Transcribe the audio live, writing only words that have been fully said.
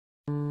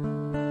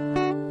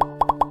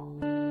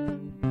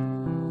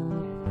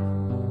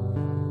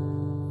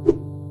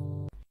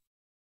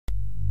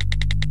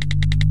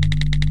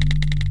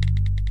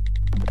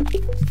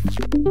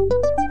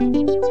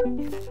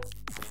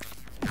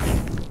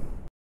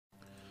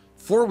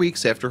4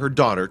 weeks after her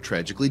daughter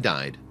tragically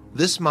died,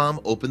 this mom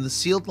opened the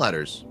sealed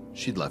letters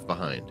she'd left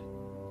behind.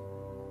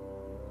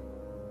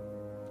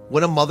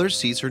 When a mother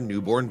sees her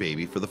newborn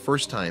baby for the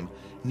first time,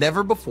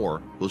 never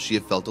before will she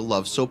have felt a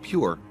love so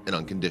pure and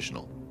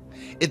unconditional.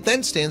 It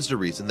then stands to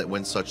reason that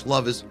when such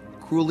love is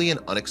cruelly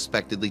and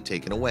unexpectedly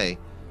taken away,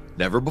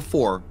 never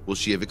before will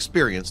she have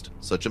experienced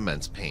such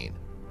immense pain.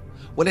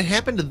 When it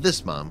happened to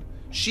this mom,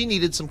 she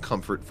needed some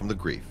comfort from the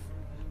grief.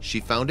 She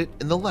found it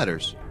in the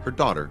letters her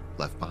daughter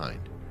left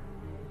behind.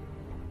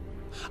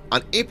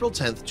 On April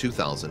 10th,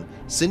 2000,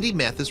 Cindy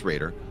Mathis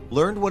Rader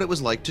learned what it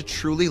was like to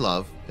truly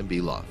love and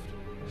be loved.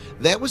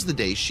 That was the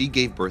day she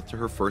gave birth to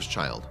her first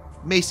child,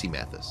 Macy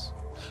Mathis.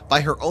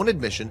 By her own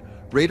admission,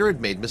 Rader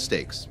had made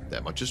mistakes,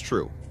 that much is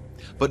true.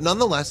 But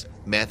nonetheless,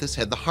 Mathis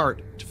had the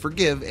heart to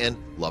forgive and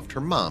loved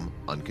her mom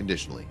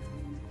unconditionally.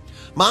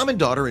 Mom and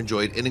daughter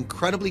enjoyed an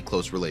incredibly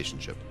close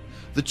relationship.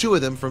 The two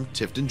of them from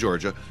Tifton,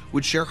 Georgia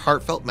would share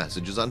heartfelt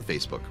messages on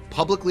Facebook,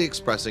 publicly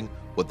expressing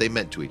what they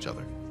meant to each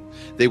other.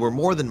 They were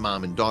more than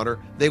mom and daughter,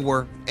 they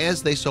were,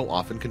 as they so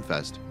often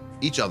confessed,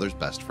 each other's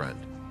best friend.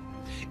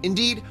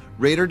 Indeed,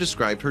 Rader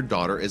described her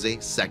daughter as a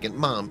second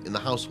mom in the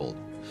household,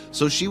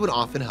 so she would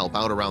often help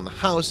out around the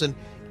house and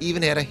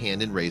even had a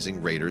hand in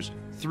raising Rader's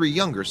 3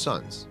 younger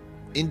sons.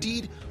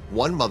 Indeed,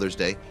 one Mother's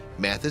Day,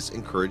 Mathis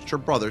encouraged her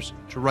brothers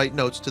to write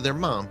notes to their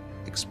mom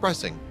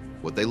expressing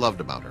what they loved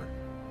about her.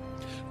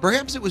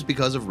 Perhaps it was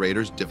because of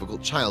Rader's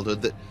difficult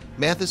childhood that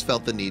Mathis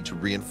felt the need to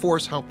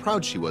reinforce how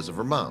proud she was of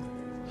her mom.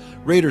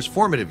 Rader's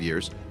formative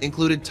years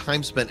included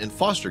time spent in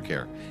foster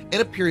care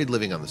and a period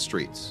living on the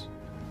streets.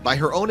 By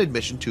her own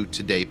admission to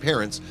Today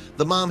Parents,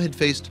 the mom had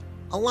faced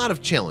a lot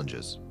of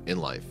challenges in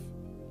life.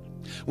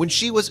 When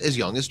she was as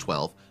young as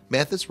 12,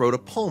 Mathis wrote a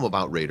poem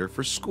about Rader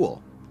for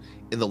school.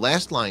 In the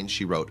last line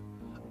she wrote,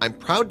 "I'm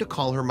proud to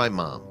call her my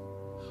mom."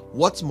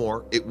 What's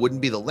more, it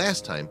wouldn't be the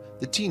last time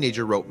the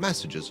teenager wrote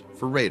messages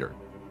for Rader.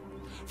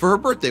 For her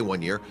birthday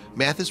one year,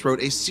 Mathis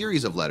wrote a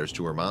series of letters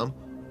to her mom,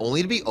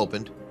 only to be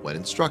opened when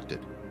instructed.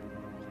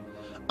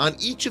 On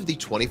each of the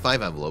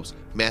 25 envelopes,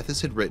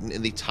 Mathis had written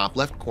in the top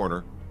left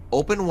corner,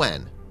 "Open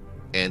when,"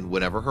 and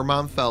whenever her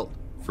mom felt,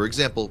 for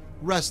example,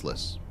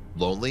 restless,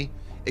 lonely,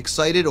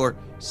 excited, or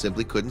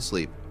simply couldn't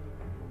sleep,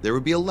 there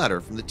would be a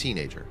letter from the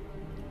teenager,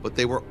 but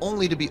they were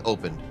only to be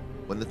opened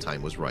when the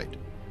time was right.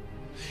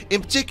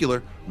 In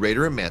particular,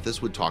 Rader and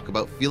Mathis would talk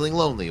about feeling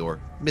lonely or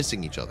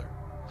missing each other.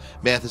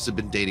 Mathis had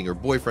been dating her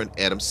boyfriend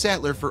Adam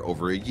Sattler for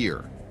over a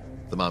year.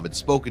 The mom had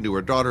spoken to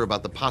her daughter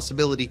about the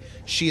possibility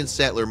she and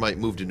Sattler might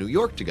move to New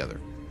York together.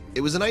 It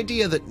was an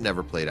idea that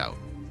never played out.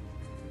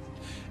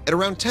 At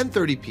around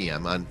 10:30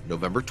 p.m. on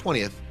November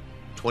 20th,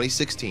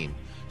 2016,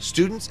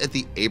 students at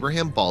the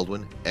Abraham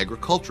Baldwin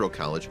Agricultural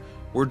College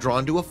were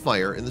drawn to a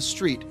fire in the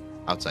street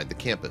outside the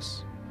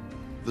campus.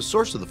 The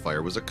source of the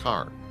fire was a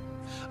car,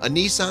 a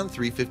Nissan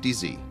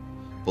 350Z,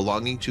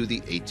 belonging to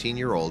the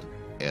 18-year-old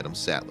Adam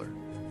Sattler.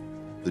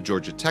 The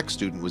Georgia Tech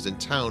student was in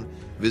town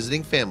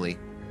visiting family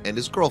and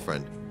his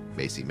girlfriend,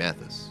 Macy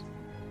Mathis.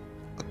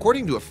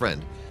 According to a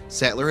friend,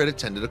 Sattler had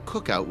attended a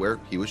cookout where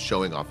he was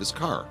showing off his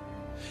car.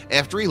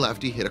 After he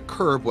left, he hit a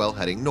curb while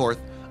heading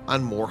north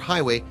on Moore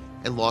Highway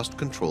and lost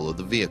control of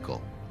the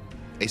vehicle.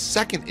 A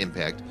second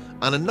impact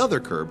on another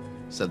curb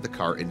sent the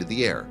car into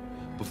the air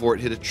before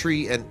it hit a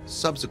tree and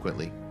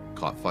subsequently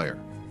caught fire.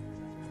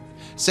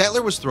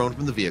 Sattler was thrown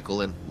from the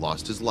vehicle and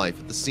lost his life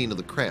at the scene of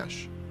the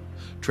crash.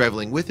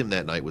 Traveling with him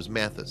that night was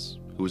Mathis,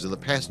 who was in the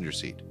passenger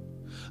seat.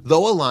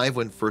 Though alive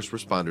when first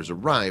responders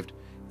arrived,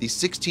 the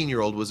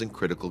 16-year-old was in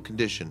critical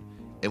condition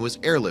and was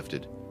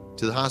airlifted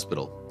to the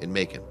hospital in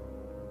Macon.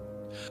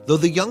 Though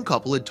the young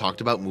couple had talked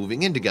about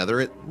moving in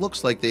together, it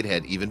looks like they'd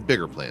had even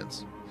bigger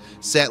plans.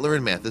 Sattler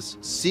and Mathis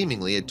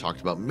seemingly had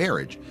talked about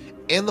marriage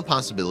and the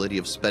possibility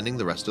of spending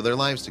the rest of their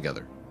lives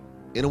together.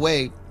 In a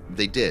way,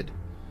 they did,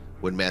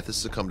 when Mathis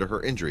succumbed to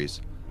her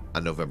injuries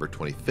on November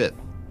 25th,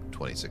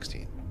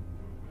 2016.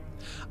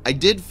 "I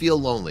did feel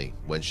lonely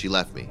when she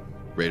left me,"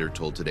 Rader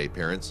told Today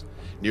Parents,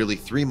 nearly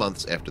 3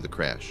 months after the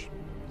crash.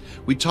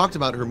 "We talked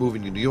about her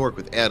moving to New York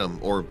with Adam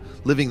or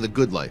living the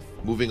good life,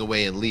 moving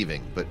away and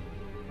leaving, but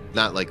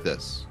not like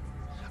this.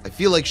 I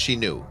feel like she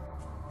knew."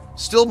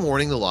 Still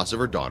mourning the loss of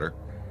her daughter,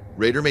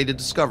 Rader made a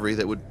discovery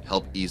that would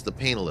help ease the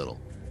pain a little.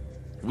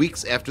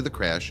 Weeks after the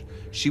crash,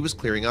 she was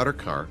clearing out her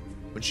car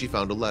when she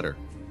found a letter.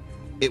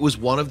 It was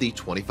one of the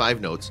 25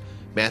 notes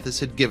Mathis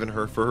had given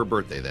her for her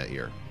birthday that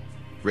year.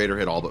 Rader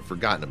had all but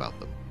forgotten about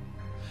them.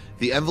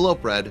 The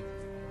envelope read,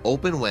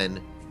 "Open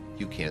when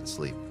you can't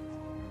sleep."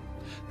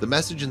 The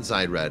message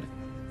inside read,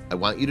 "I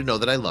want you to know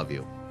that I love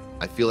you.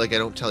 I feel like I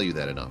don't tell you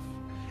that enough.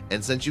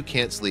 And since you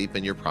can't sleep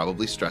and you're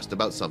probably stressed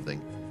about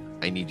something,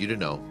 I need you to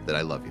know that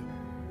I love you."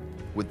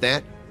 With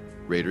that,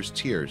 Rader's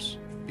tears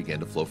began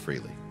to flow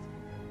freely.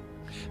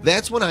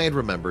 "That's when I had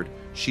remembered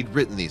she'd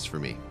written these for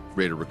me,"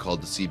 Rader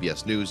recalled to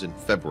CBS News in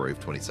February of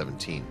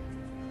 2017.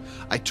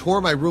 "I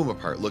tore my room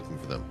apart looking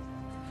for them."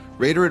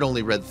 Rader had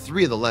only read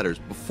 3 of the letters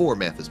before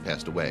Mathis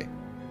passed away.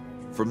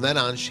 From then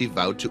on, she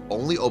vowed to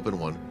only open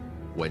one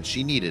when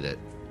she needed it,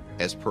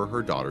 as per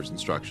her daughter's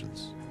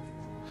instructions.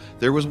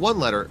 There was one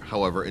letter,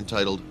 however,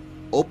 entitled,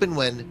 "Open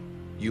when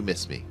you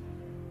miss me."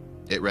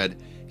 It read,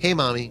 "Hey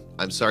mommy,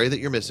 I'm sorry that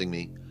you're missing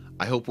me.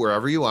 I hope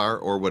wherever you are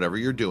or whatever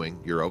you're doing,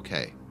 you're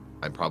okay.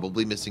 I'm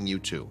probably missing you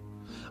too.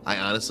 I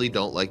honestly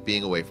don't like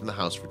being away from the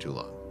house for too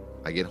long.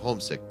 I get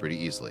homesick pretty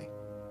easily."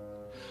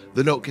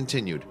 The note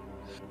continued,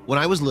 "When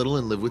I was little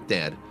and lived with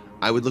Dad,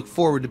 I would look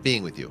forward to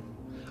being with you.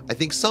 I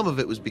think some of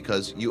it was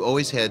because you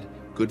always had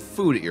good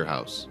food at your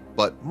house,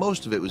 but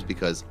most of it was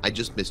because I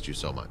just missed you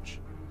so much.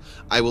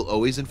 I will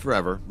always and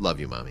forever love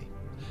you, Mommy.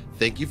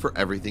 Thank you for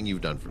everything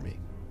you've done for me."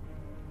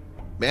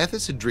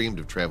 Mathis had dreamed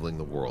of traveling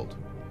the world.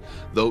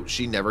 Though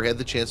she never had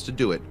the chance to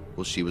do it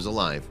while she was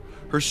alive,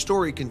 her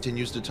story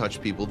continues to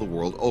touch people the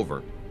world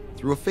over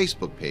through a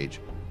Facebook page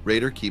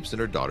Rader keeps in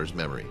her daughter's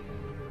memory.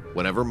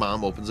 Whenever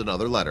Mom opens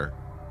another letter,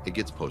 it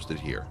gets posted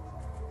here.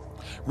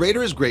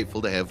 Rader is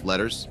grateful to have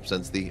letters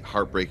since the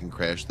heartbreaking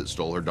crash that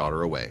stole her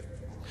daughter away.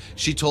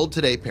 She told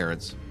Today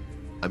parents,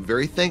 "I'm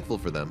very thankful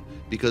for them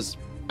because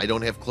I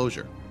don't have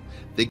closure.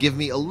 They give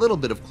me a little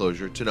bit of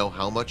closure to know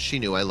how much she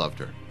knew I loved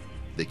her.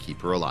 They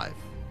keep her alive."